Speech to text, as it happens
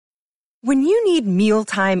When you need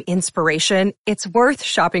mealtime inspiration, it's worth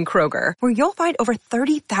shopping Kroger, where you'll find over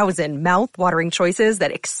 30,000 mouth-watering choices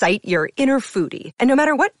that excite your inner foodie. And no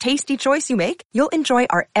matter what tasty choice you make, you'll enjoy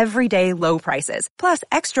our everyday low prices, plus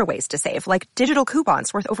extra ways to save, like digital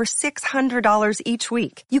coupons worth over $600 each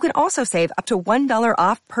week. You can also save up to $1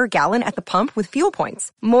 off per gallon at the pump with fuel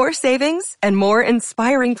points. More savings and more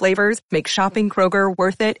inspiring flavors make shopping Kroger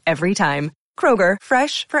worth it every time. Kroger,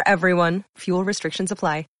 fresh for everyone. Fuel restrictions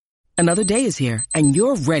apply. Another day is here, and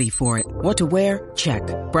you're ready for it. What to wear? Check.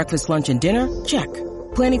 Breakfast, lunch, and dinner? Check.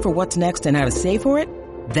 Planning for what's next and how to save for it?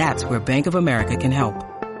 That's where Bank of America can help.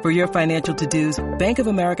 For your financial to-dos, Bank of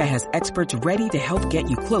America has experts ready to help get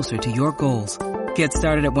you closer to your goals. Get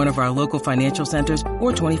started at one of our local financial centers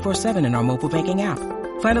or 24/7 in our mobile banking app.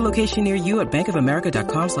 Find a location near you at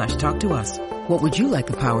bankofamerica.com/talktous. What would you like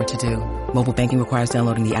the power to do? Mobile banking requires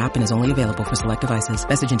downloading the app and is only available for select devices.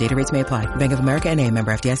 Message and data rates may apply. Bank of America N.A.,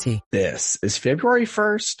 member FDIC. This is February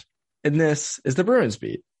 1st, and this is the Bruins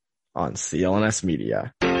Beat on CLNS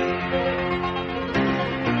Media.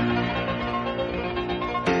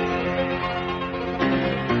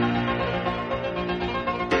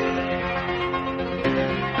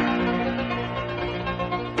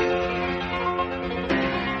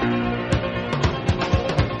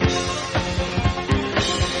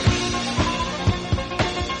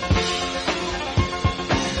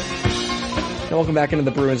 Welcome back into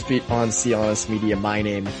the Bruins Beat on CLNS Media. My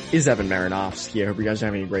name is Evan Marinofsky. I hope you guys are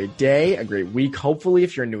having a great day, a great week. Hopefully,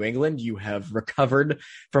 if you're in New England, you have recovered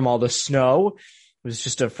from all the snow. It was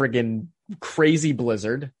just a friggin' crazy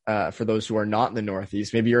blizzard for those who are not in the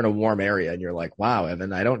Northeast. Maybe you're in a warm area and you're like, wow,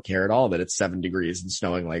 Evan, I don't care at all that it's 7 degrees and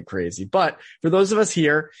snowing like crazy. But for those of us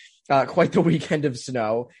here, quite the weekend of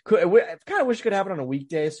snow. I kind of wish it could happen on a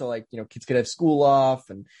weekday. So like, kids could have school off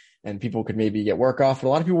and people could maybe get work off. But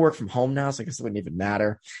a lot of people work from home now, so I guess it wouldn't even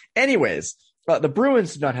matter. Anyways, the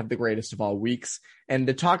Bruins do not have the greatest of all weeks. And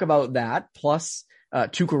to talk about that, plus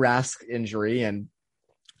Tuukka Rask injury and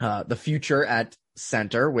the future at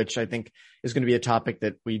center, which I think is going to be a topic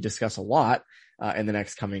that we discuss a lot in the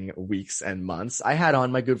next coming weeks and months, I had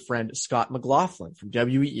on my good friend Scott McLaughlin from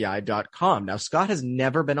weei.com. Now, Scott has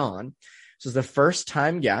never been on. This is the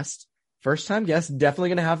first-time guest, definitely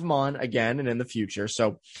going to have him on again and in the future.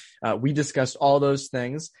 So we discussed all those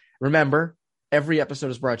things. Remember, every episode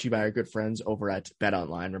is brought to you by our good friends over at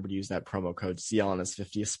BetOnline. Remember to use that promo code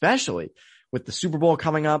CLNS50, especially with the Super Bowl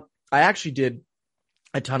coming up. I actually did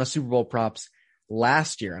a ton of Super Bowl props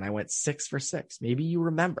last year, and I went 6 for 6. Maybe you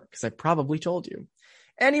remember, because I probably told you.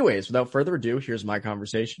 Anyways, without further ado, here's my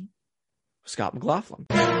conversation with Scott McLaughlin.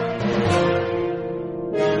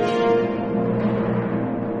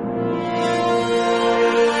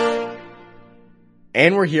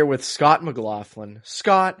 And we're here with Scott McLaughlin.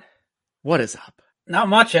 Scott, what is up? Not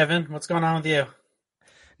much, Evan. What's going on with you?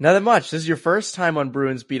 Nothing much. This is your first time on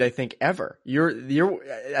Bruins Beat, I think, ever.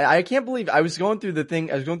 I can't believe I was going through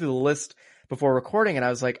the list before recording, and I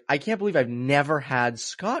was like, I can't believe I've never had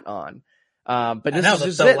Scott on. But this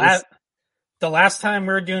is just it. The last time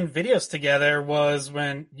we were doing videos together was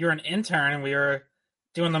when you were an intern and we were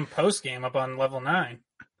doing them post game up on level 9.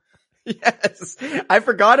 Yes, I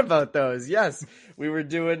forgot about those. Yes, we were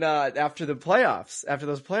doing after those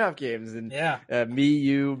playoff games, and me,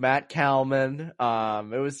 you, Matt Kalman.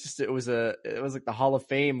 It was like the Hall of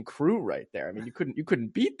Fame crew right there. I mean, you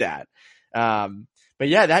couldn't beat that. But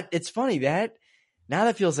yeah, it's funny that now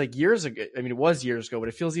that feels like years ago. I mean, it was years ago, but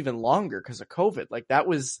it feels even longer because of COVID. Like that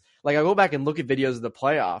was like I go back and look at videos of the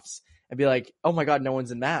playoffs and be like, oh my god, no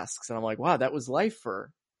one's in masks, and I'm like, wow, that was life for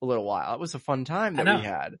a little while. It was a fun time that we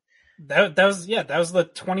had. That was the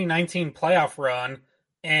 2019 playoff run,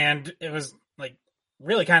 and it was like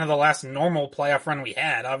really kind of the last normal playoff run we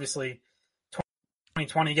had. Obviously,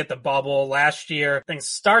 2020 get the bubble last year. Things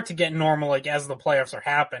start to get normal like as the playoffs are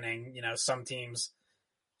happening. Some teams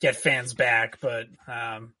get fans back, but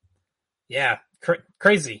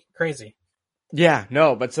crazy. Yeah,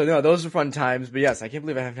 those are fun times. But yes, I can't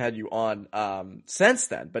believe I haven't had you on since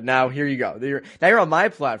then. But now here you go. Now you're on my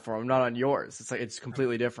platform, not on yours. It's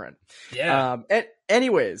completely different. Yeah.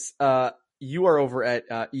 Anyways, you are over at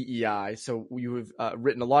EEI, so you have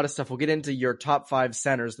written a lot of stuff. We'll get into your top 5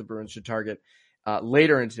 centers the Bruins should target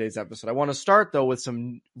later in today's episode. I want to start though with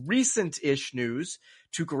some recent-ish news.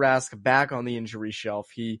 Tuukka Rask back on the injury shelf.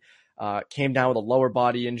 He came down with a lower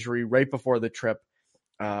body injury right before the trip,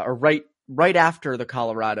 or right after the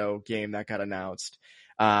Colorado game that got announced.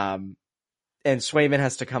 And Swayman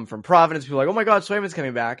has to come from Providence. People are like, oh my God, Swayman's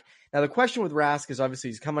coming back. Now the question with Rask is obviously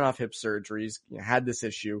he's coming off hip surgery. He's had this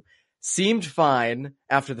issue. Seemed fine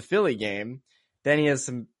after the Philly game. Then he has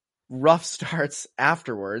some rough starts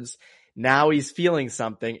afterwards. Now he's feeling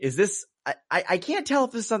something. Is this, I can't tell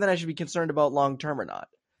if this is something I should be concerned about long-term or not.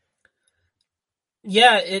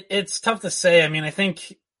 Yeah, it's tough to say. I mean, I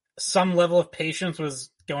think some level of patience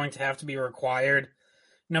was going to have to be required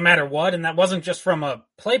no matter what. And that wasn't just from a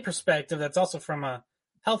play perspective. That's also from a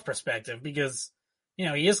health perspective because,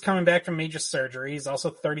 he is coming back from major surgery. He's also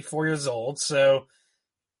 34 years old. So,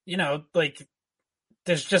 like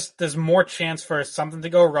there's more chance for something to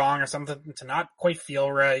go wrong or something to not quite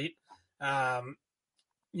feel right.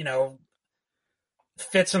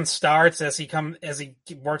 Fits and starts as he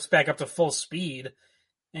works back up to full speed.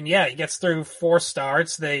 And yeah, he gets through 4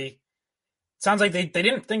 starts. Sounds like they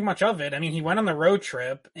didn't think much of it. I mean, he went on the road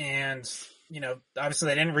trip and, obviously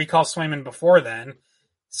they didn't recall Swayman before then.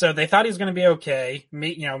 So they thought he was going to be okay.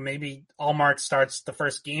 Maybe Allmark starts the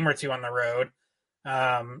first game or two on the road.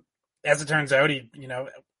 As it turns out, he,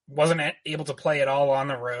 wasn't able to play at all on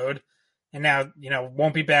the road. And now,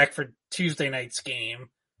 won't be back for Tuesday night's game.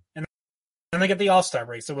 And then they get the All-Star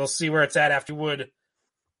break. So we'll see where it's at after Wood.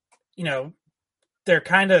 They're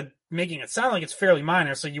kind of making it sound like it's fairly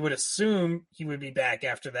minor. So you would assume he would be back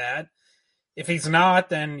after that. If he's not,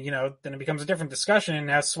 then, then it becomes a different discussion. And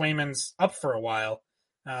now Swayman's up for a while.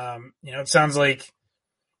 It sounds like,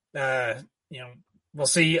 we'll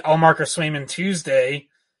see Allmark or Swayman Tuesday.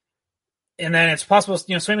 And then it's possible,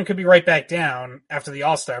 Swayman could be right back down after the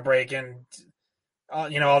All-Star break and,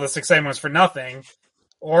 all this excitement was for nothing.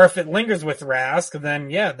 Or if it lingers with Rask,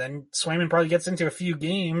 then Swayman probably gets into a few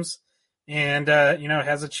games and,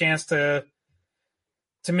 has a chance to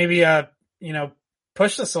maybe,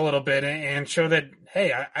 push this a little bit and show that,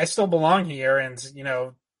 hey, I still belong here and,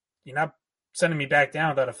 you're not sending me back down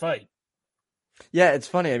without a fight. Yeah, it's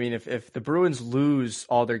funny. I mean, if the Bruins lose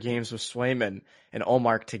all their games with Swayman and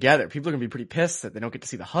Allmark together, people are going to be pretty pissed that they don't get to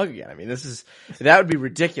see the hug again. I mean, that would be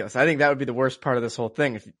ridiculous. I think that would be the worst part of this whole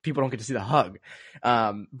thing if people don't get to see the hug.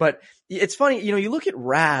 But it's funny, you look at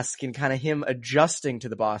Rask and kind of him adjusting to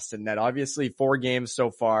the Boston net. Obviously, 4 games so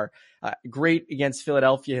far. Great against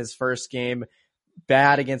Philadelphia, his first game.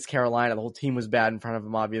 Bad against Carolina. The whole team was bad in front of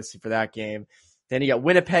him, obviously, for that game. Then he got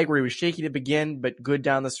Winnipeg where he was shaky to begin, but good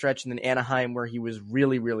down the stretch. And then Anaheim where he was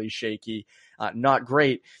really, really shaky. Not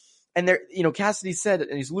great. And there, Cassidy said,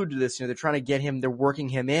 and he's alluded to this, they're trying to get him, they're working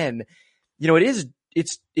him in.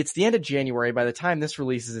 It's the end of January. By the time this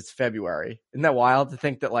releases, it's February. Isn't that wild to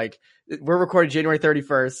think that we're recording January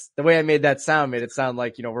 31st. The way I made that sound made it sound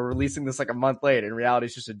like, we're releasing this like a month late. In reality,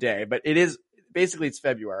 it's just a day, but it is basically it's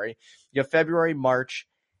February. You have February, March,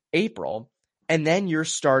 April. And then you're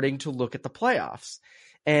starting to look at the playoffs.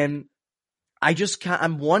 And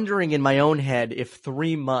I'm wondering in my own head if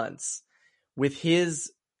 3 months with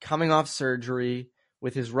his coming off surgery,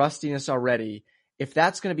 with his rustiness already, if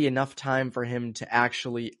that's going to be enough time for him to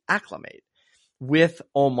actually acclimate with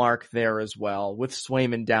Allmark there as well, with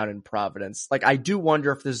Swayman down in Providence. I do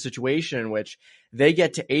wonder if there's a situation in which they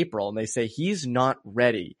get to April and they say he's not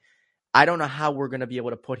ready. I don't know how we're going to be able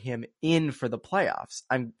to put him in for the playoffs.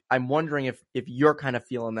 I'm wondering if you're kind of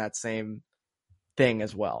feeling that same thing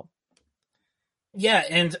as well. Yeah,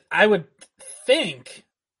 and I would think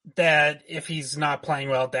that if he's not playing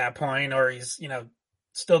well at that point or he's,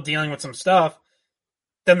 still dealing with some stuff,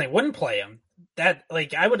 then they wouldn't play him.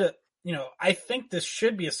 I think this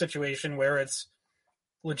should be a situation where it's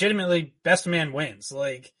legitimately best man wins.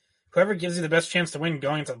 Whoever gives you the best chance to win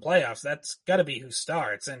going into the playoffs, that's got to be who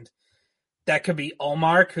starts. And that could be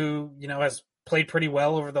Allmark, who, has played pretty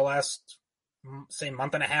well over the last, say,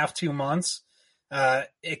 month and a half, 2 months.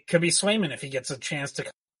 It could be Swayman if he gets a chance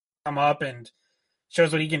to come up and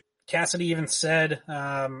shows what he can. Cassidy even said,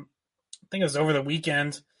 I think it was over the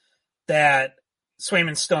weekend, that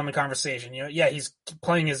Swayman's still in the conversation. He's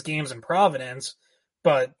playing his games in Providence,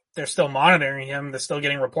 but they're still monitoring him. They're still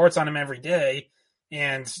getting reports on him every day.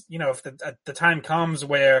 And, if the time comes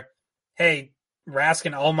where, hey, Rask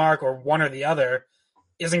and Allmark or one or the other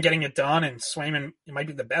isn't getting it done and Swayman might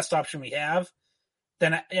be the best option we have,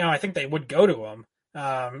 then, I think they would go to him.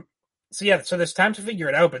 So there's time to figure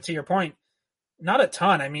it out. But to your point, not a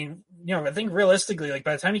ton. I mean, I think realistically,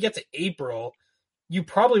 by the time you get to April, you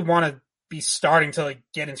probably want to be starting to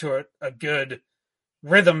get into a good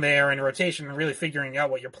rhythm there in rotation and really figuring out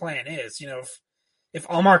what your plan is. If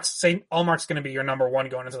Allmark's going to be your number one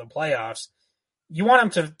going into the playoffs, you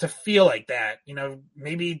want him to feel like that.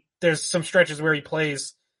 Maybe there's some stretches where he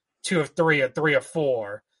plays 2 of 3 or 3 of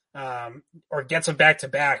 4, or gets them back to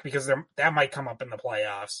back because that might come up in the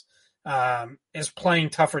playoffs. Is playing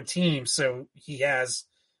tougher teams, so he has,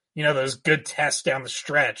 those good tests down the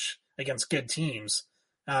stretch against good teams.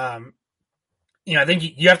 I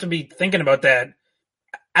think you have to be thinking about that.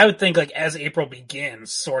 I would think as April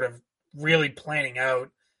begins, sort of really planning out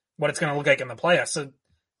what it's going to look like in the playoffs. So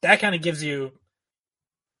that kind of gives you,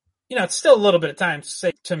 it's still a little bit of time,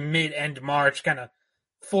 say to mid-end March, kind of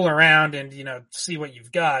fool around and, see what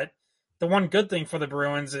you've got. The one good thing for the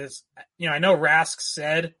Bruins is, I know Rask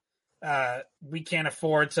said, we can't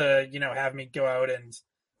afford to, have me go out and,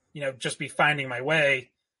 just be finding my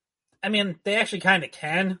way. I mean, they actually kind of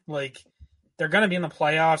can. Like, they're going to be in the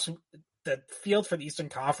playoffs. The field for the Eastern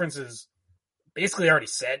Conference is basically already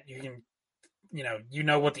set. You can,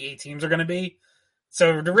 what the 8 teams are going to be.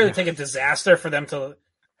 So to really take a disaster for them to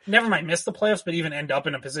never mind miss the playoffs, but even end up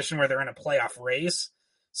in a position where they're in a playoff race.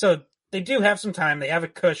 So they do have some time. They have a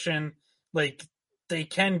cushion. Like, they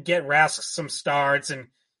can get Rask some starts and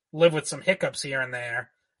live with some hiccups here and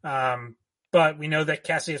there. But we know that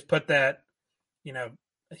Cassie has put that,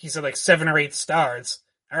 he said like 7 or 8 starts.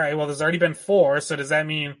 All right, well, there's already been 4. So does that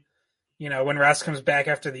mean, when Rask comes back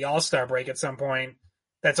after the All-Star break at some point,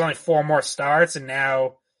 that's only 4 more starts, and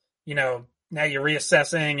now, now you're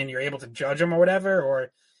reassessing and you're able to judge him or whatever?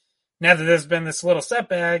 Or now that there's been this little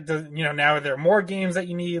setback, now are there more games that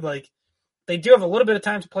you need? Like, they do have a little bit of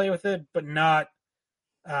time to play with it, but not,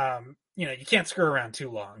 you can't screw around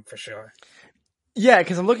too long for sure. Yeah,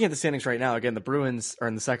 because I'm looking at the standings right now. Again, the Bruins are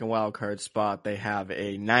in the second wild card spot. They have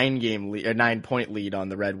a 9-point lead on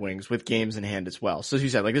the Red Wings with games in hand as well. So as you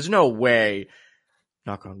said, like, there's no way,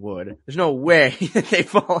 knock on wood, there's no way that they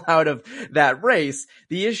fall out of that race.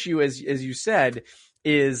 The issue, as you said,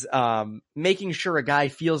 is making sure a guy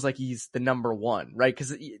feels like he's the number one, right?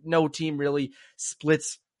 Because no team really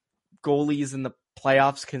splits goalies in the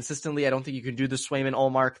playoffs consistently. I don't think you can do the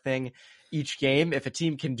Swayman-Ullmark thing each game. If a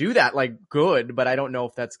team can do that, like, good, but I don't know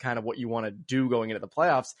if that's kind of what you want to do going into the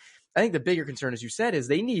playoffs. I think the bigger concern, as you said, is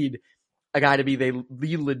they need a guy to be the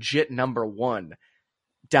legit number one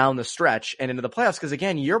down the stretch and into the playoffs. Because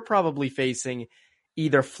again, you're probably facing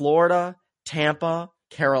either Florida, Tampa,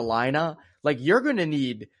 Carolina. Like, you're going to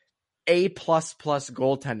need A++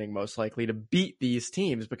 goaltending most likely to beat these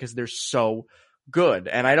teams because they're so good.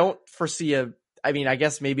 And I don't foresee I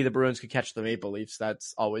guess maybe the Bruins could catch the Maple Leafs.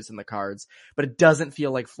 That's always in the cards, but it doesn't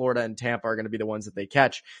feel like Florida and Tampa are going to be the ones that they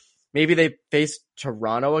catch. Maybe they face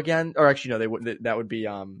Toronto again, or actually no, they wouldn't. That would be,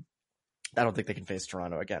 I don't think they can face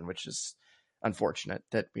Toronto again, which is unfortunate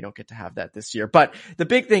that we don't get to have that this year. But the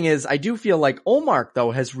big thing is, I do feel like Ullmark though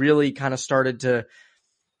has really kind of started to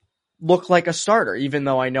look like a starter, even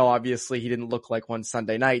though I know obviously he didn't look like one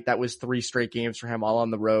Sunday night. That was 3 straight games for him all on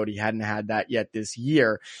the road. He hadn't had that yet this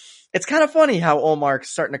year. It's kind of funny how Ullmark's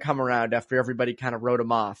starting to come around after everybody kind of wrote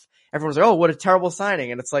him off. Everyone's like, oh, what a terrible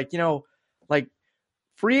signing. And it's like, like,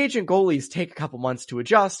 free agent goalies take a couple months to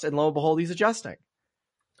adjust, and lo and behold, he's adjusting.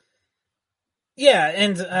 Yeah,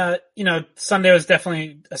 and, Sunday was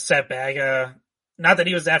definitely a setback. Not that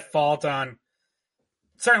he was at fault on,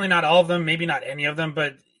 certainly not all of them, maybe not any of them,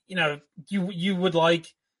 but, you would like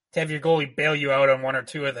to have your goalie bail you out on 1 or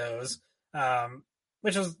 2 of those,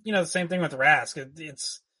 which is, the same thing with Rask.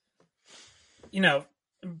 It's,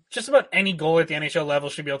 just about any goalie at the NHL level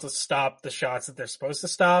should be able to stop the shots that they're supposed to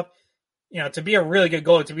stop. To be a really good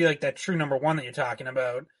goalie, to be like that true number one that you're talking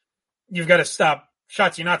about, you've got to stop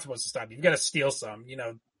shots you're not supposed to stop. You've got to steal some,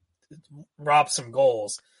 rob some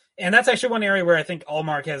goals. And that's actually one area where I think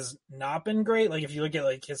Ullmark has not been great. Like, if you look at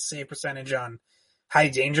like his save percentage on high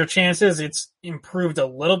danger chances, it's improved a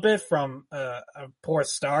little bit from a poor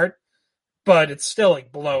start, but it's still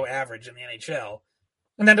like below average in the NHL.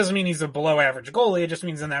 And that doesn't mean he's a below average goalie. It just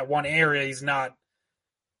means in that one area, he's not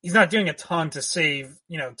doing a ton to save,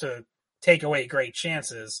 to take away great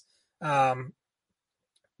chances. But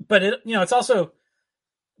it's also,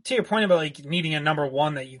 to your point about like needing a number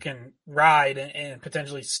one that you can ride and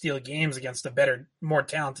potentially steal games against a better, more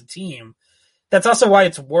talented team. That's also why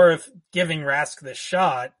it's worth giving Rask this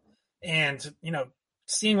shot and,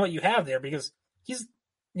 seeing what you have there, because he's,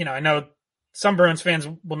 I know some Bruins fans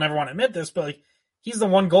will never want to admit this, but like, he's the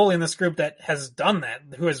one goalie in this group that has done that,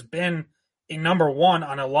 who has been a number one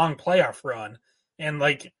on a long playoff run. And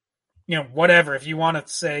like, whatever, if you want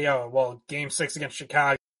to say, oh, well, game 6 against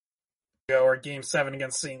Chicago or game 7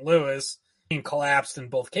 against St. Louis, team collapsed in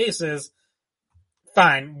both cases,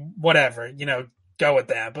 fine, whatever, go with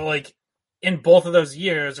that. But like, in both of those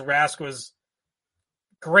years, Rask was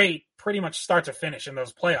great pretty much start to finish in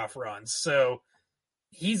those playoff runs. So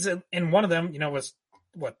he's in one of them, was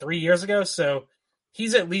 3 years ago. So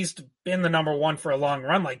he's at least been the number one for a long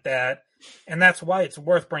run like that. And that's why it's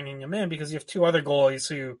worth bringing him in, because you have 2 other goalies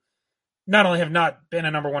who not only have not been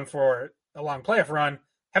a number one for a long playoff run,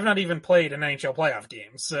 have not even played an NHL playoff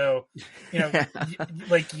game. So, you're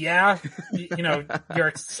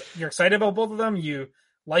excited about both of them. You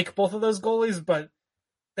like both of those goalies, but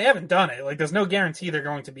they haven't done it. Like, there's no guarantee they're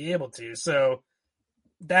going to be able to. So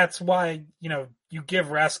that's why, you give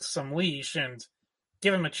Rask some leash and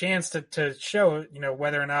give him a chance to show,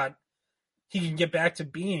 whether or not he can get back to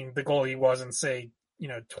being the goal he was in, say,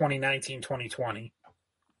 2019, 2020.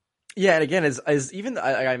 Yeah, and again, as even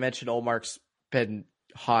I mentioned, Olmark's been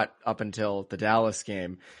hot up until the Dallas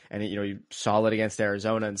game, and you saw it against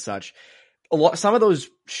Arizona and such. Some of those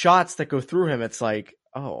shots that go through him, it's like,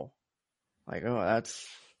 that's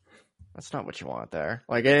not what you want there.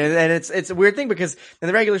 Like, and it's a weird thing because in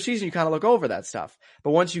the regular season you kind of look over that stuff,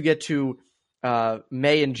 but once you get to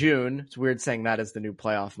May and June, it's weird saying that as the new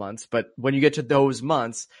playoff months, but when you get to those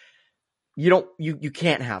months, you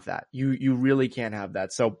can't have that. You really can't have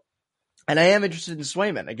that. So, and I am interested in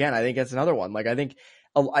Swayman again. I think that's another one. Like, I think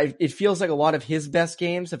it feels like a lot of his best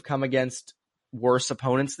games have come against worse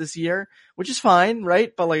opponents this year, which is fine,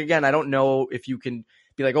 right? But like, again, I don't know if you can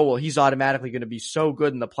be like, oh, well, he's automatically going to be so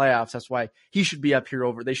good in the playoffs. That's why he should be up here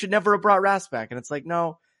over. They should never have brought Rask back. And it's like,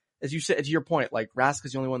 no, as you said, to your point, like Rask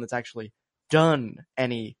is the only one that's actually done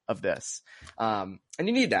any of this. And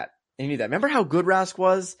you need that. Remember how good Rask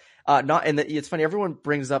was? It's funny. Everyone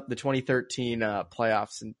brings up the 2013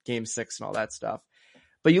 playoffs and Game 6 and all that stuff.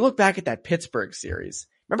 But you look back at that Pittsburgh series.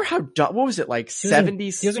 Remember what was it, like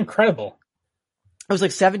 70? He was incredible. It was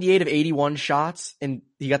like 78 of 81 shots, and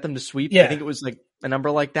he got them to sweep. Yeah. I think it was like a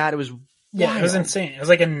number like that. It was wild. It was insane. It was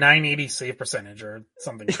like a 980 save percentage or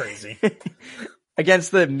something crazy.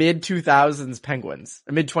 Against the mid 2000s Penguins,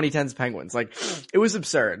 mid 2010s Penguins. Like, it was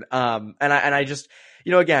absurd. And I just,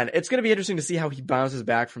 again, it's going to be interesting to see how he bounces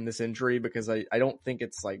back from this injury, because I don't think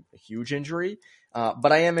it's like a huge injury.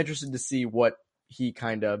 But I am interested to see what he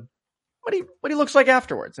what he looks like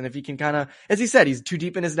afterwards. And if he can as he said, he's too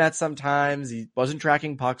deep in his net sometimes. He wasn't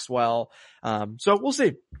tracking pucks well. So we'll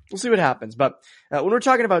see. We'll see what happens. But when we're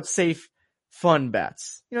talking about safe, fun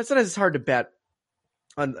bets, sometimes it's hard to bet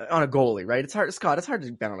on a goalie, right? It's hard, Scott. It's hard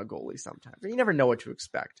to bet on a goalie sometimes. You never know what to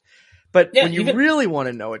expect. But when you really want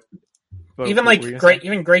to know it,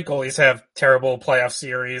 great goalies have terrible playoff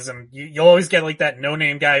series, and you'll always get like that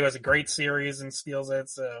no-name guy who has a great series and steals it.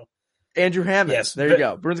 So Andrew Hammond. Yes, there you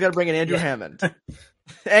go. Bruins got to bring in Andrew Hammond.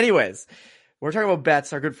 Anyways, we're talking about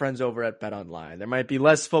bets. Our good friends over at BetOnline. There might be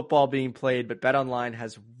less football being played, but BetOnline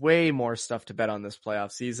has way more stuff to bet on this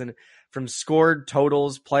playoff season. From scored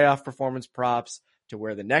totals, playoff performance props, to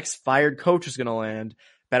where the next fired coach is going to land,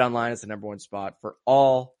 BetOnline is the number one spot for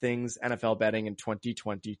all things NFL betting in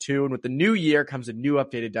 2022. And with the new year comes a new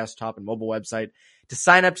updated desktop and mobile website. To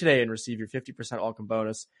sign up today and receive your 50% welcome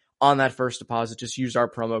bonus on that first deposit, just use our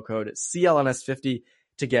promo code CLNS50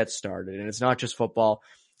 to get started. And it's not just football.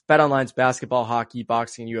 BetOnline's basketball, hockey,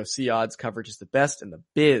 boxing, and UFC odds coverage is the best in the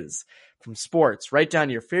biz. From sports right down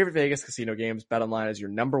to your favorite Vegas casino games, BetOnline is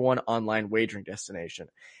your number one online wagering destination.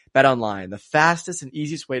 BetOnline, the fastest and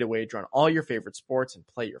easiest way to wager on all your favorite sports and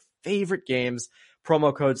play your favorite games.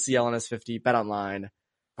 Promo code CLNS50. BetOnline,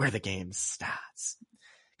 where the game starts.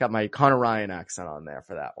 Got my Connor Ryan accent on there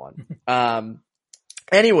for that one.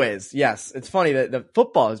 Anyways, yes, it's funny that the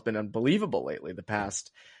football has been unbelievable lately the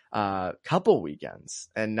past couple weekends.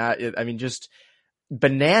 And just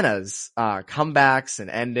bananas comebacks and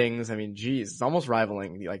endings. I mean, geez, it's almost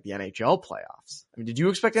rivaling the NHL playoffs. I mean, did you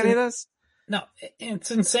expect any of this? No,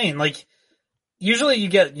 it's insane. Like, usually you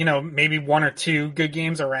get, maybe one or two good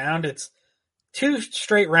games around. It's 2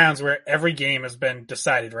 straight rounds where every game has been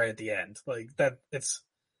decided right at the end. Like, that, it's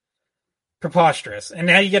preposterous. And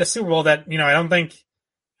now you get a Super Bowl that, I don't think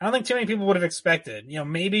too many people would have expected.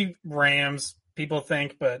 Maybe Rams, people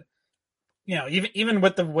think, but even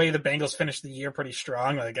with the way the Bengals finished the year pretty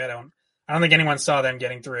strong, like I don't think anyone saw them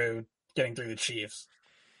getting through the Chiefs.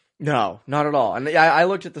 No, not at all. And I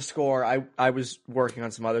looked at the score. I was working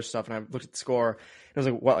on some other stuff, and I looked at the score. It was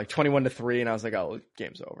like 21-3, and I was like, oh,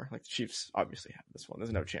 game's over. Like, the Chiefs obviously have this one.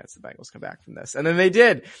 There's no chance the Bengals come back from this. And then they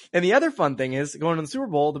did. And the other fun thing is, going to the Super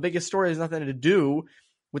Bowl, the biggest story has nothing to do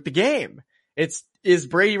with the game. Is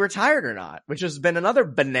Brady retired or not? Which has been another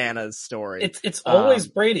bananas story. It's always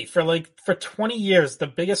Brady. For 20 years, the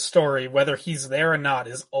biggest story, whether he's there or not,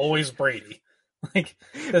 is always Brady. Like,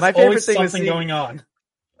 there's always something going on.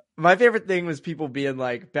 My favorite thing was people being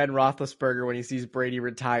like Ben Roethlisberger when he sees Brady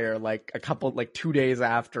retire, 2 days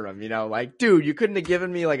after him, like, dude, you couldn't have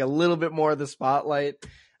given me like a little bit more of the spotlight.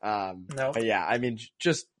 No. But yeah, I mean,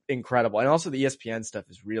 just incredible. And also the ESPN stuff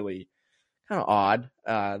is really kind of odd.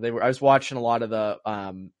 I was watching a lot of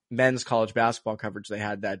the men's college basketball coverage they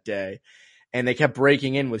had that day, and they kept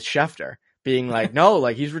breaking in with Schefter being like, no,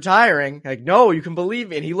 like, he's retiring. Like, no, you can believe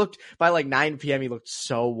me. And he looked, by like 9 p.m., he looked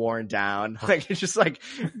so worn down. Like, it's just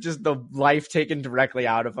the life taken directly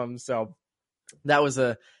out of him. So that was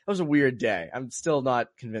a weird day. I'm still not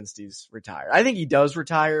convinced he's retired. I think he does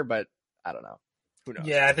retire, but I don't know. Who knows?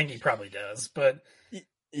 Yeah, I think he probably does. But,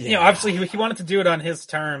 yeah. Obviously he wanted to do it on his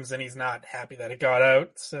terms, and he's not happy that it got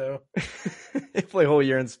out. So they play a whole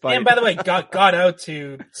year in spite. And by the way, got out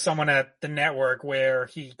to someone at the network where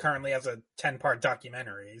he currently has a 10-part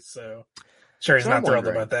documentary. So sure, he's not thrilled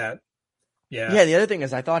about that. Yeah. Yeah. The other thing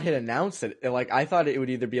is, I thought he'd announced it. Like, I thought it would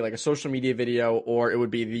either be like a social media video or it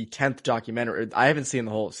would be the 10th documentary. I haven't seen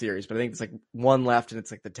the whole series, but I think it's like one left and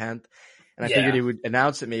it's like the 10th. And I figured he would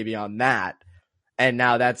announce it maybe on that. And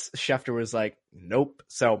now Schefter was like, nope.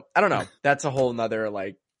 So I don't know. That's a whole nother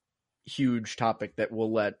like huge topic that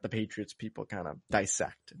we'll let the Patriots people kind of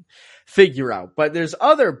dissect and figure out. But there's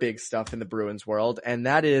other big stuff in the Bruins world, and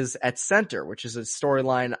that is at center, which is a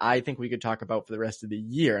storyline I think we could talk about for the rest of the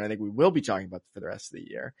year. And I think we will be talking about for the rest of the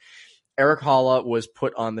year. Eric Halla was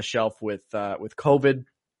put on the shelf with COVID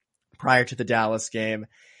prior to the Dallas game.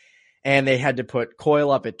 And they had to put Coyle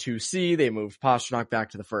up at 2C. They moved Pastrnak back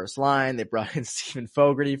to the first line. They brought in Stephen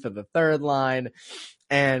Fogarty for the third line.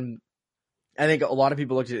 And I think a lot of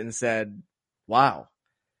people looked at it and said, wow,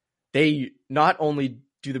 they not only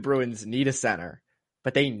do the Bruins need a center,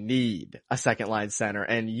 but they need a second line center.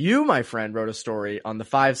 And you, my friend, wrote a story on the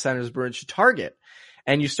 5 centers Bruins should target.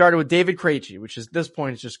 And you started with David Krejci, which is, at this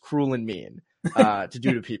point is just cruel and mean to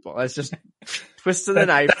do to people. That's just twist of the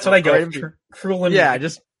knife. That's what I go for. Cruel and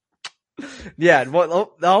mean.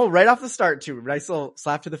 Well, right off the start too. Nice little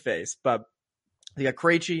slap to the face. But you got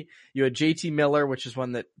Krejci, you had JT Miller, which is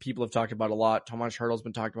one that people have talked about a lot. Tomas Hertl's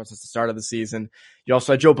been talked about since the start of the season. You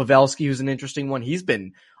also had Joe Pavelski, who's an interesting one. He's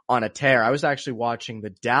been on a tear. I was actually watching the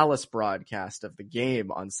Dallas broadcast of the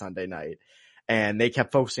game on Sunday night, and they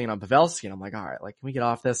kept focusing on Pavelski, and I'm like, all right, like, can we get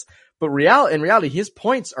off this? But in reality, his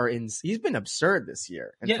points he's been absurd this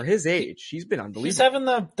year. And for his age, he's been unbelievable. He's having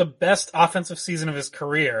the best offensive season of his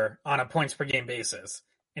career on a points per game basis.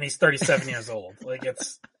 And he's 37 years old. Like,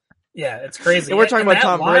 it's crazy. And we're talking about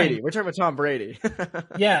Tom Brady. We're talking about Tom Brady.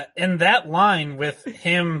 Yeah. And that line with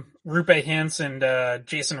him, Rupe Hintz, and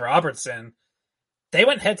Jason Robertson, they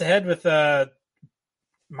went head to head with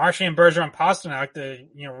Marchand, Bergeron, Pastrnak, the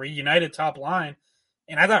reunited top line,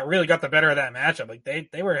 and I thought really got the better of that matchup. Like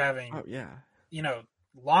they were having,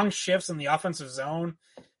 long shifts in the offensive zone,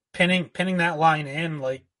 pinning that line in.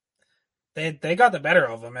 Like they got the better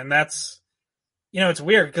of them, and that's it's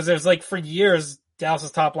weird because there's like for years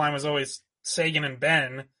Dallas's top line was always Sagan and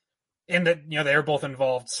Ben, and that they were both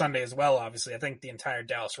involved Sunday as well. Obviously, I think the entire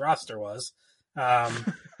Dallas roster was.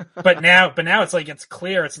 But now it's like it's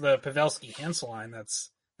clear it's the Pavelski Hintz line that's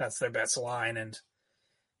their best line. And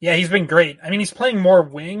yeah, he's been great. I mean, he's playing more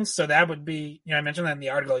wings, so that would be, I mentioned that in the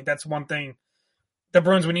article, like that's one thing the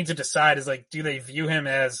Bruins would need to decide is like, do they view him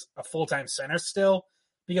as a full-time center still?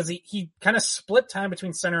 Because he kind of split time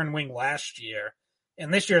between center and wing last year,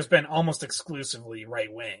 and this year has been almost exclusively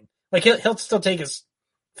right wing. Like he'll still take his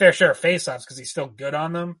fair share of faceoffs because he's still good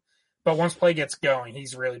on them, but once play gets going,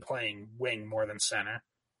 he's really playing wing more than center.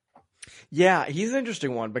 Yeah, he's an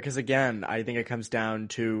interesting one because, again, I think it comes down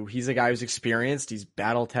to he's a guy who's experienced, he's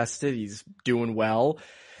battle tested, he's doing well.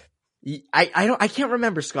 I can't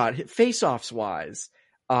remember, Scott, faceoffs wise.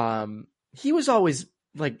 He was always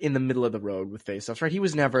like in the middle of the road with faceoffs, right? He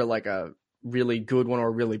was never like a really good one or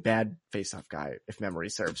a really bad faceoff guy, if memory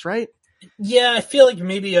serves, right? Yeah, I feel like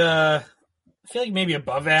maybe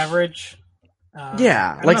above average.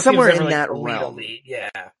 Like somewhere in that realm. Elite. Yeah.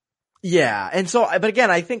 Yeah. And so, but again,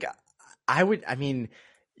 I think you'd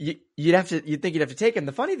think you'd have to take him.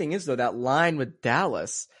 The funny thing is though, that line with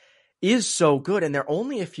Dallas is so good, and they're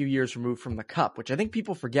only a few years removed from the Cup, which I think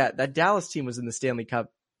people forget. That Dallas team was in the Stanley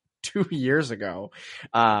Cup 2 years ago,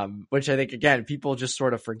 which I think, again, people just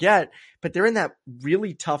sort of forget. But they're in that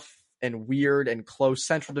really tough and weird and close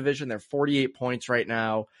Central Division. They're 48 points right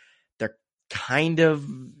now. They're kind of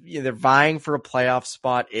they're vying for a playoff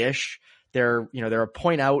spot-ish. They're a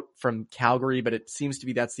point out from Calgary, but it seems to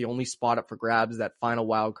be that's the only spot up for grabs, that final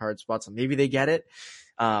wild card spot. So maybe they get it.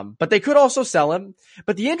 But they could also sell him.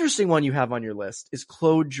 But the interesting one you have on your list is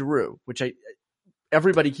Claude Giroux, which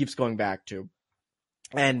everybody keeps going back to.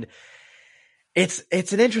 And it's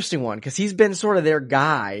an interesting one because he's been sort of their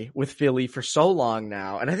guy with Philly for so long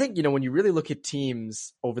now. And I think, when you really look at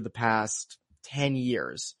teams over the past 10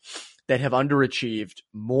 years that have underachieved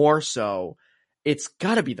more so, it's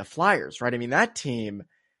got to be the Flyers, right? I mean, that team,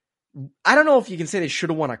 I don't know if you can say they should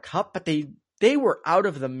have won a cup, but they were out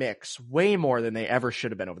of the mix way more than they ever should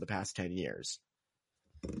have been over the past 10 years.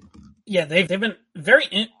 Yeah, they've been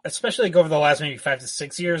very, especially like over the last maybe 5 to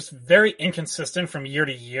 6 years, very inconsistent from year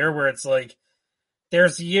to year, where it's like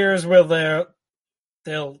there's years where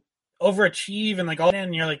they'll overachieve and like all,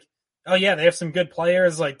 and you're like, oh yeah, they have some good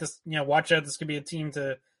players. Like this, watch out, this could be a team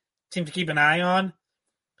to keep an eye on.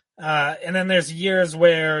 And then there's years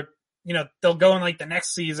where they'll go in like the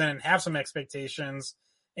next season and have some expectations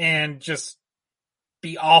and just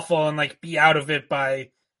be awful and like be out of it by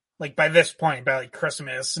this point, by like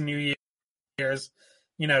Christmas, New Year's,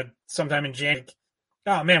 sometime in January.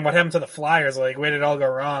 Oh man, what happened to the Flyers? Like, where did it all go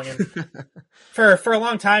wrong? And for a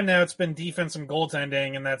long time now, it's been defense and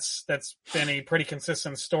goaltending, and that's been a pretty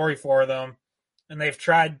consistent story for them. And they've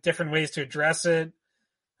tried different ways to address it,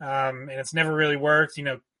 and it's never really worked.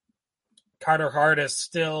 Carter Hart is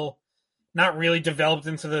still not really developed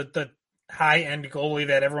into the high end goalie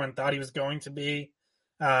that everyone thought he was going to be.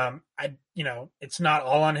 It's not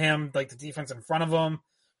all on him. Like the defense in front of him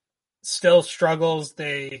still struggles.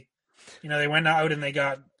 They went out and they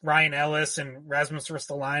got Ryan Ellis and Rasmus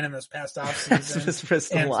Ristolainen this past offseason. Rasmus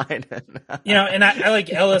Ristolainen. And I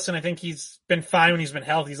like Ellis, and I think he's been fine when he's been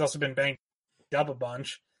healthy. He's also been banged up a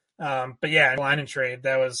bunch. But yeah, Linen trade,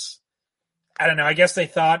 that was, I don't know. I guess they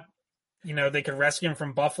thought, they could rescue him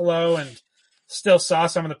from Buffalo and still saw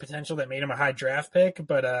some of the potential that made him a high draft pick.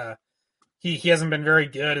 But he hasn't been very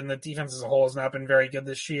good, and the defense as a whole has not been very good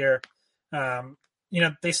this year.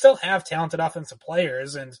 They still have talented offensive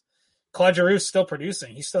players, and Claude Giroux's still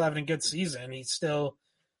producing. He's still having a good season. He still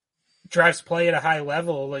drives play at a high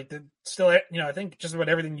level. Like I think just about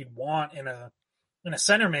everything you'd want in a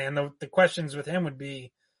centerman. The questions with him would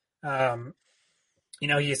be, he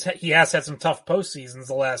has had some tough postseasons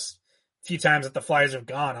the last few times that the Flyers have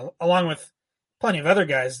gone, along with plenty of other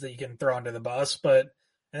guys that you can throw under the bus. But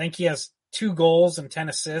I think he has 2 goals and 10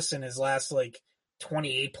 assists in his last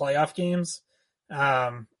 28 playoff games.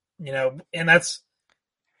 And that's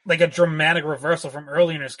like a dramatic reversal from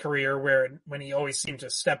early in his career when he always seemed to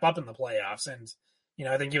step up in the playoffs. And,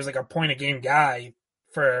 I think he was like a point a game guy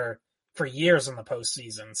for years in the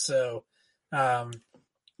postseason. So,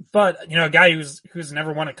 but, a guy who's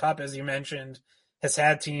never won a cup, as you mentioned, has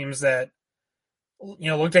had teams that,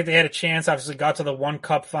 looked like they had a chance, obviously got to the one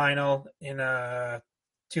cup final in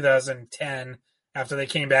 2010 after they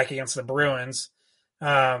came back against the Bruins,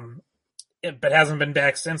 but hasn't been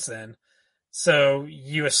back since then. So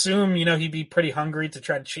you assume, he'd be pretty hungry to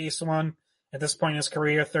try to chase one at this point in his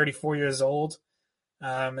career, 34 years old.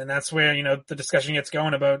 And that's where, the discussion gets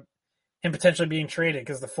going about him potentially being traded,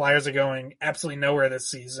 because the Flyers are going absolutely nowhere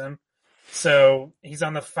this season. So he's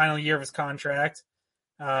on the final year of his contract.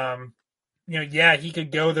 He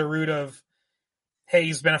could go the route of, hey,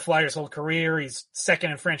 he's been a Flyers whole career. He's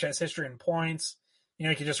second in franchise history in points.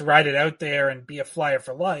 He could just ride it out there and be a Flyer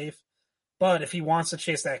for life. But if he wants to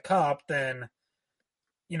chase that cup, then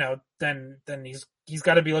he's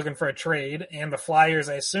got to be looking for a trade. And the Flyers,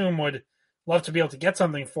 I assume, would love to be able to get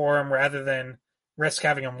something for him rather than risk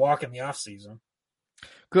having him walk in the offseason.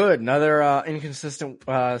 Good. Another inconsistent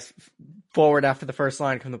forward after the first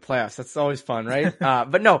line come the playoffs. That's always fun, right?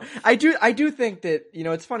 But no, I do think that,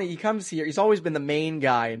 it's funny. He comes here. He's always been the main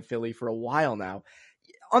guy in Philly for a while now.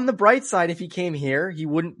 On the bright side, if he came here, he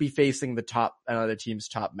wouldn't be facing the top, another team's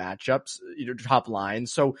top matchups, top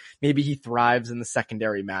lines. So maybe he thrives in the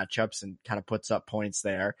secondary matchups and kind of puts up points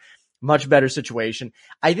there. Much better situation.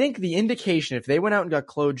 I think the indication, if they went out and got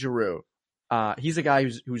Claude Giroux, he's a guy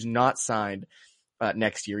who's not signed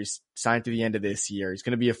next year. He's signed through the end of this year. He's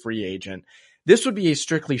going to be a free agent. This would be a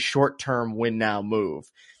strictly short-term win-now move.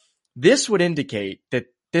 This would indicate that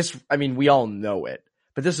we all know it,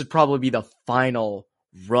 but this would probably be the final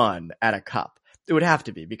run at a cup. It would have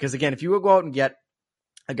to be, because again, if you would go out and get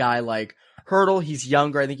a guy like Hurdle, he's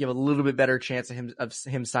younger. I think you have a little bit better chance of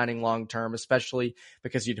him signing long-term, especially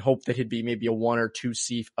because you'd hope that he'd be maybe a 1 or 2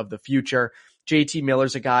 C of the future. JT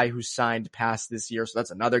Miller's a guy who's signed past this year, so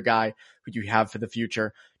that's another guy who you have for the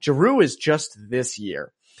future. Giroux is just this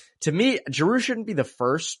year. To me, Giroux shouldn't be the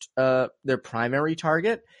first, their primary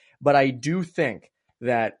target, but I do think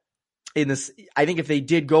that I think if they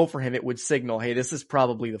did go for him, it would signal, hey, this is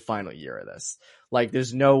probably the final year of this. Like,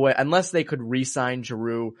 there's no way, unless they could re-sign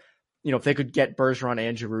Giroux, if they could get Bergeron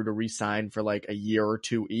and Giroux to re-sign for like a year or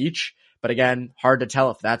 2 each. But again, hard to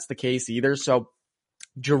tell if that's the case either. So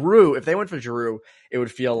Giroux, if they went for Giroux, it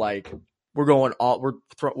would feel like we're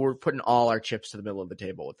putting all our chips to the middle of the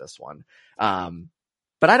table with this one.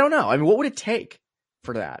 But I don't know. I mean, what would it take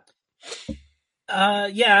for that?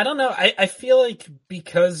 I don't know. I feel like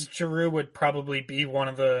because Giroux would probably be one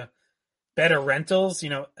of the better rentals,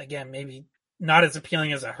 again, maybe not as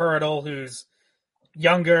appealing as a Hurdle, who's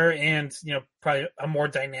younger and, probably a more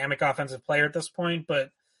dynamic offensive player at this point, but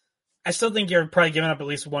I still think you're probably giving up at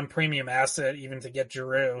least one premium asset even to get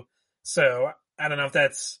Giroux. So I don't know if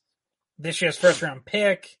that's this year's first round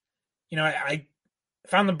pick I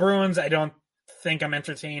found the Bruins. I don't think I'm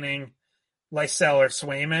entertaining Lysell or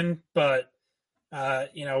Swayman, but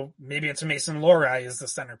maybe it's Mason Lohrei is the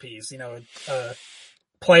centerpiece. A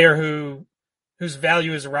player whose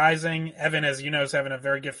value is rising. Evan, as you know, is having a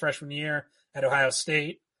very good freshman year at Ohio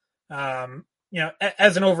State.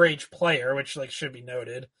 As an overage player, which should be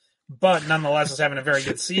noted, but nonetheless is having a very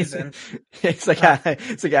good season. He's like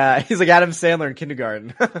Adam Sandler in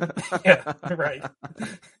kindergarten. Yeah, right.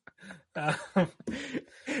 No,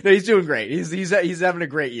 he's doing great. He's having a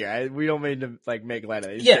great year. We don't mean to make light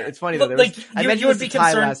of it. It's funny though. I mentioned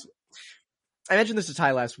this to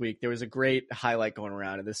Ty last week. There was a great highlight going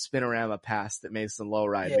around of the spinorama pass that Mason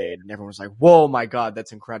Lohrei made, and everyone was like, "Whoa, my God,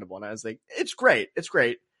 that's incredible!" And I was like, "It's great,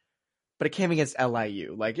 but it came against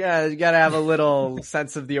LIU. You got to have a little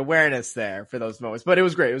sense of the awareness there for those moments." But it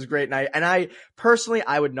was great. It was great, and I personally,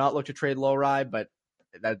 I would not look to trade Lohrei, but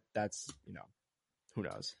that's who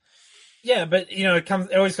knows. Yeah, but it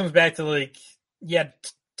always comes back to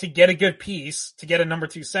to get a good piece, to get a number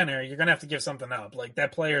 2 center, you're gonna have to give something up.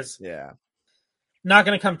 That player's not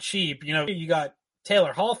gonna come cheap. You got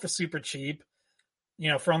Taylor Hall for super cheap,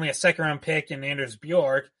 for only a 2nd round pick and Anders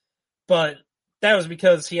Bjork, but that was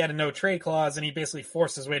because he had a no trade clause and he basically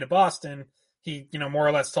forced his way to Boston. He more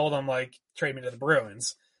or less told him trade me to the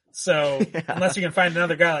Bruins. So unless you can find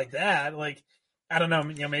another guy like that, I don't know,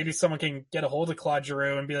 maybe someone can get a hold of Claude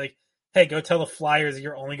Giroux and be like, hey, go tell the Flyers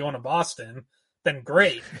you're only going to Boston, then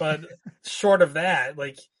great. But short of that,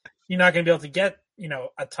 you're not going to be able to get,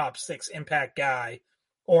 a top 6 impact guy,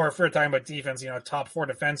 or if we're talking about defense, a top 4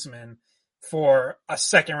 defenseman for a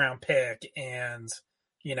 2nd round pick and,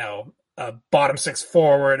 a bottom 6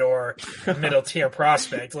 forward or a middle tier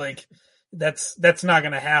prospect. That's not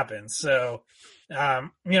going to happen. So, at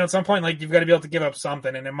some point, you've got to be able to give up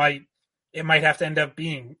something, and it might have to end up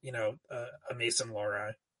being, a Mason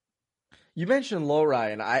Lohrei. You mentioned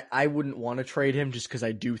Lohrei, and I wouldn't want to trade him just because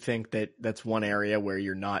I do think that that's one area where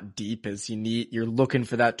you're not deep, is you're looking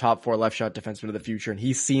for that top 4 left shot defenseman of the future, and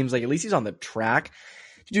he seems like at least he's on the track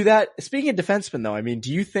to do that. Speaking of defensemen, though,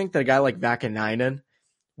 do you think that a guy like Vakanainen,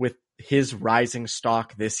 with his rising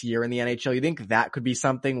stock this year in the NHL, you think that could be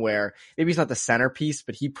something where maybe he's not the centerpiece,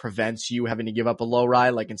 but he prevents you having to give up a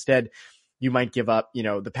Lohrei? Instead, you might give up,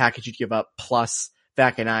 the package you'd give up plus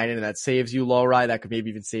Vakanainen, and that saves you Lohrei. That could maybe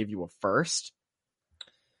even save you a first.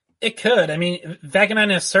 It could.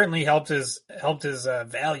 Vakanainen has certainly helped his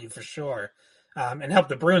value for sure, and helped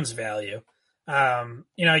the Bruins' value.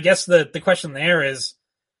 I guess the question there is,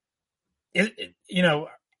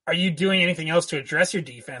 are you doing anything else to address your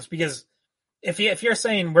defense? Because if you're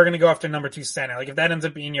saying we're going to go after number 2 center, if that ends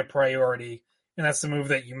up being your priority and that's the move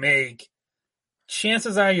that you make,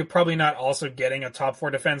 chances are you're probably not also getting a top 4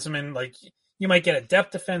 defenseman. You might get a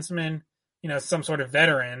depth defenseman, some sort of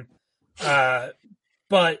veteran, but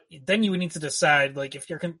then you would need to decide,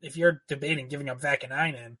 if you're debating giving up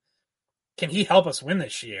Vakanainen, can he help us win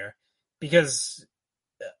this year? Because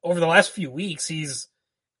over the last few weeks,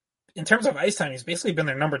 in terms of ice time, he's basically been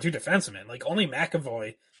their number 2 defenseman. Only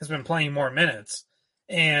McAvoy has been playing more minutes,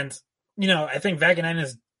 and I think Vakanainen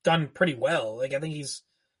has done pretty well. I think he's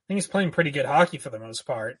playing pretty good hockey for the most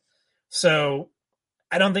part. So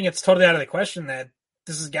I don't think it's totally out of the question that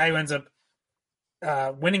this is a guy who ends up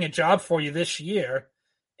winning a job for you this year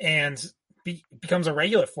and becomes a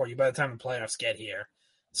regular for you by the time the playoffs get here.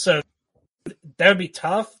 So that would be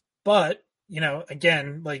tough, but,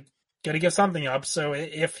 again, got to give something up. So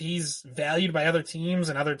if he's valued by other teams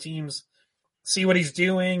and other teams see what he's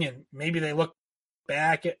doing and maybe they look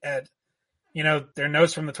back at their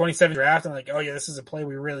notes from the 27th draft and oh yeah, this is a play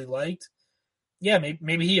we really liked. Yeah,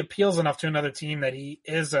 maybe he appeals enough to another team that he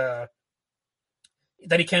can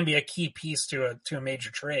be a key piece to a major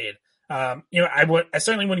trade. I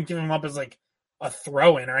certainly wouldn't give him up as a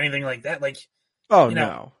throw-in or anything like that.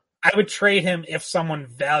 No. I would trade him if someone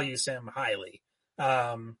values him highly.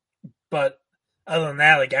 But other than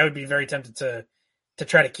that, I would be very tempted to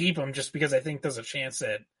try to keep him just because I think there's a chance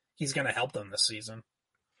that he's going to help them this season.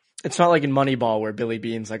 It's not like in Moneyball where Billy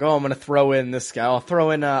Bean's I'm going to throw in this guy. I'll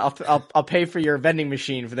throw in, I'll pay for your vending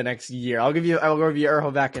machine for the next year. I'll give you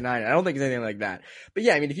Urho Vakanainen. I don't think it's anything like that. But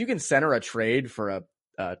yeah, if you can center a trade for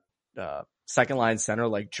a second line center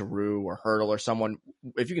like Giroux or Hurdle or someone,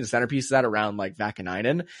 if you can centerpiece that around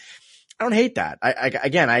Vakanainen, I don't hate that.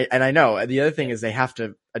 I know the other thing is they have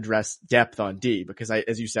to address depth on D because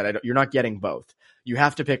as you said, you're not getting both. You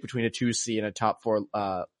have to pick between a 2C and a top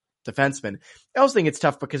 4, defenseman. I also think it's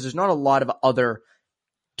tough because there's not a lot of other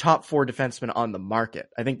top 4 defensemen on the market.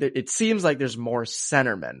 I think that it seems like there's more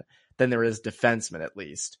centermen than there is defensemen, at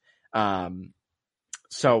least.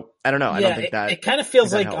 So I don't know. I don't think that it kind of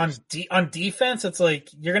feels like helps. on defense, it's like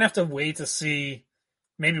you're gonna have to wait to see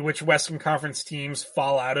maybe which Western Conference teams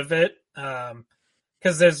fall out of it.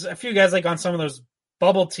 Because there's a few guys like on some of those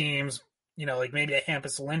bubble teams, like maybe a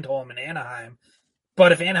Hampus Lindholm in Anaheim.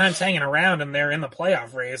 But if Anaheim's hanging around and they're in the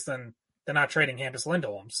playoff race, then they're not trading Hampus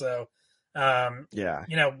Lindholm. So,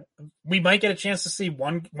 we might get a chance to see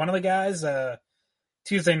one of the guys.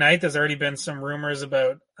 Tuesday night, there's already been some rumors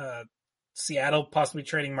about Seattle possibly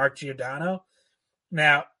trading Mark Giordano.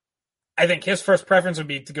 Now, I think his first preference would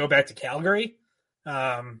be to go back to Calgary.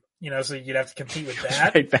 So you'd have to compete with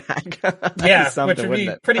that. Right back. Yeah, which would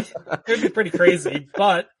be pretty crazy.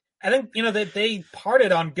 But I think, that they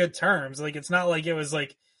parted on good terms. Like, it's not like it was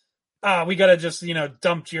like, we got to just,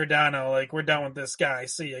 dump Giordano. Like, we're done with this guy.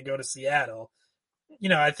 See ya, go to Seattle.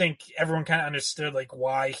 I think everyone kind of understood, like,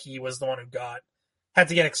 why he was the one who had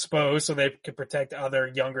to get exposed so they could protect other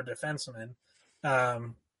younger defensemen.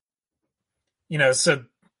 So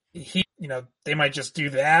they might just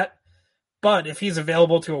do that. But if he's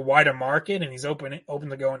available to a wider market and he's open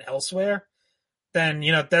to going elsewhere, then,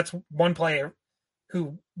 that's one player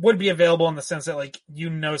who would be available in the sense that, like,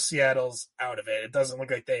 Seattle's out of it. It doesn't look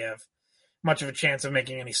like they have much of a chance of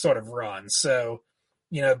making any sort of run. So,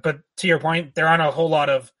 but to your point, there aren't a whole lot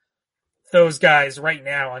of those guys right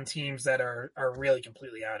now on teams that are really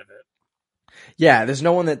completely out of it. Yeah, there's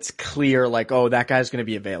no one that's clear, like, oh, that guy's going to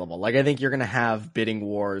be available. Like, I think you're going to have bidding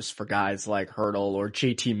wars for guys like Hurdle or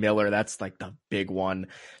JT Miller. That's like the big one.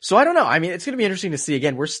 So I don't know. I mean, it's going to be interesting to see.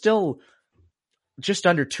 Again, we're still just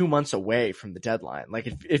under 2 months away from the deadline. Like,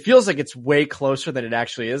 it feels like it's way closer than it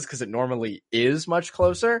actually is because it normally is much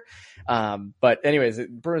closer. But anyways,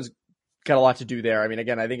 Bruins got a lot to do there. I mean,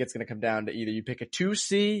 again, I think it's going to come down to either you pick a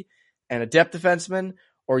 2C and a depth defenseman,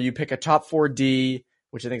 or you pick a top 4D,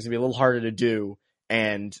 which I think is going to be a little harder to do,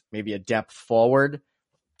 and maybe a depth forward.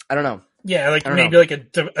 I don't know. Yeah, like maybe like a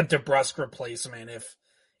DeBrusk replacement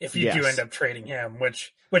if you do end up trading him,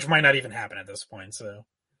 which might not even happen at this point. So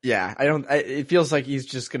yeah, it feels like he's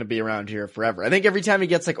just going to be around here forever. I think every time he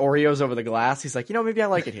gets like Oreos over the glass, he's like, maybe I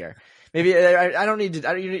like it here. Maybe I don't need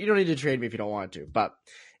to. You don't need to trade me if you don't want to. But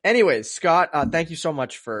anyways, Scott, thank you so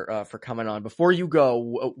much for coming on. Before you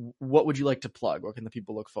go, what would you like to plug? What can the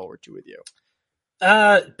people look forward to with you?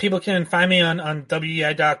 People can find me on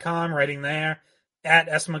WEI.com, writing there, at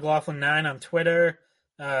McLaughlin9 on Twitter.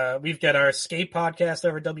 We've got our skate podcast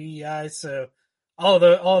over WEI, so all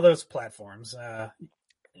of those platforms.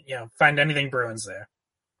 Find anything Bruins there.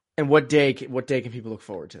 And what day can people look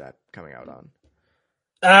forward to that coming out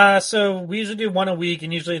on? So we usually do one a week,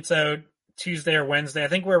 and usually it's out Tuesday or Wednesday. I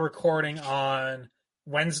think we're recording on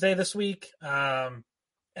Wednesday this week.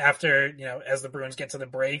 After as the Bruins get to the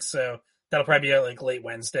break, so that'll probably be out like late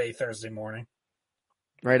Wednesday, Thursday morning.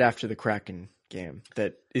 Right after the Kraken game.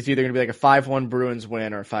 That is either going to be like a 5-1 Bruins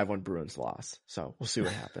win or a 5-1 Bruins loss. So we'll see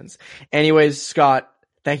what happens. Anyways, Scott,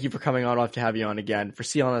 thank you for coming on. I'll have to have you on again. For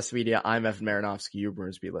CLNS Media, I'm Evan Marinofsky. You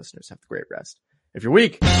Bruins Beat listeners, have a great rest of your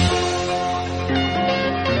week.